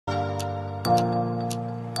Hi,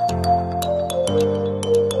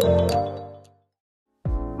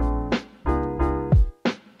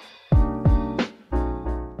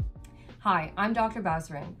 I'm Dr.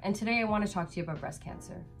 Basrin, and today I want to talk to you about breast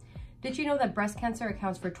cancer. Did you know that breast cancer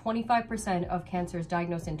accounts for 25% of cancers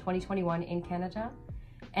diagnosed in 2021 in Canada?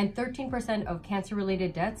 And 13% of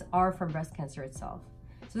cancer-related deaths are from breast cancer itself.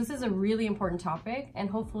 So this is a really important topic, and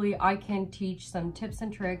hopefully I can teach some tips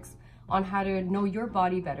and tricks on how to know your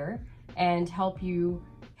body better and help you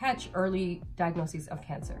catch early diagnoses of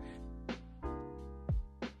cancer.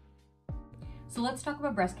 So let's talk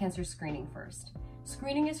about breast cancer screening first.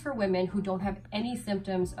 Screening is for women who don't have any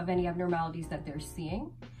symptoms of any abnormalities that they're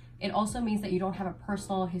seeing. It also means that you don't have a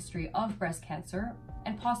personal history of breast cancer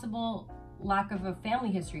and possible lack of a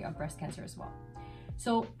family history of breast cancer as well.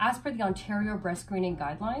 So as per the Ontario breast screening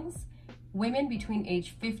guidelines, women between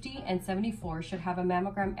age 50 and 74 should have a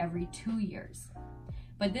mammogram every 2 years.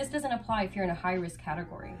 But this doesn't apply if you're in a high risk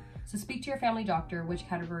category. So speak to your family doctor which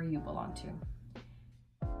category you belong to.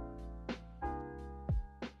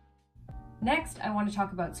 Next, I want to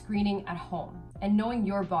talk about screening at home and knowing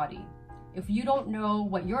your body. If you don't know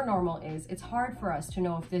what your normal is, it's hard for us to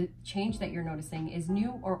know if the change that you're noticing is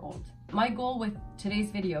new or old. My goal with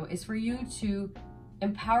today's video is for you to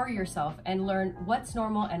empower yourself and learn what's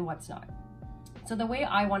normal and what's not. So the way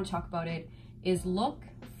I want to talk about it is look,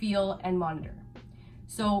 feel, and monitor.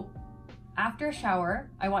 So after a shower,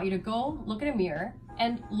 I want you to go look at a mirror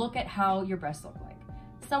and look at how your breasts look like.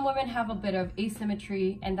 Some women have a bit of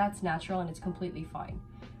asymmetry, and that's natural and it's completely fine.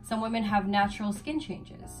 Some women have natural skin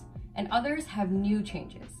changes and others have new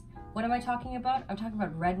changes. What am I talking about? I'm talking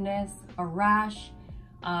about redness, a rash,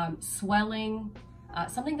 swelling,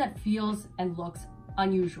 something that feels and looks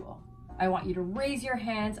unusual. I want you to raise your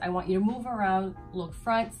hands, I want you to move around, look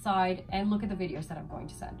front, side, and look at the videos that I'm going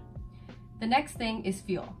to send. The next thing is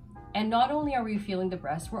feel. And not only are we feeling the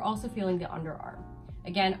breast, we're also feeling the underarm.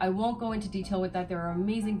 Again, I won't go into detail with that, there are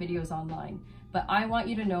amazing videos online, but I want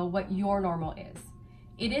you to know what your normal is.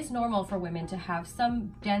 It is normal for women to have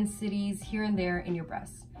some densities here and there in your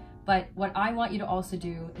breasts, but what I want you to also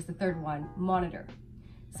do is the third one, monitor.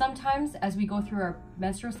 Sometimes as we go through our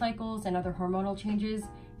menstrual cycles and other hormonal changes,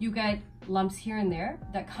 you get lumps here and there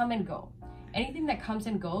that come and go. Anything that comes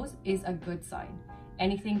and goes is a good sign.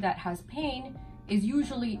 Anything that has pain is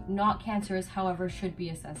usually not cancerous, however, should be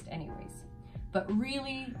assessed anyways. But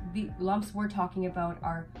really, the lumps we're talking about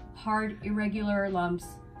are hard, irregular lumps,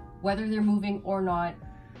 whether they're moving or not.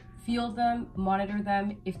 Feel them, monitor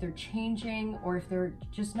them, if they're changing or if they're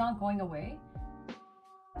just not going away.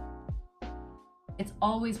 It's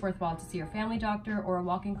always worthwhile to see your family doctor or a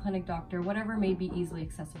walk-in clinic doctor, whatever may be easily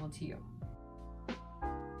accessible to you.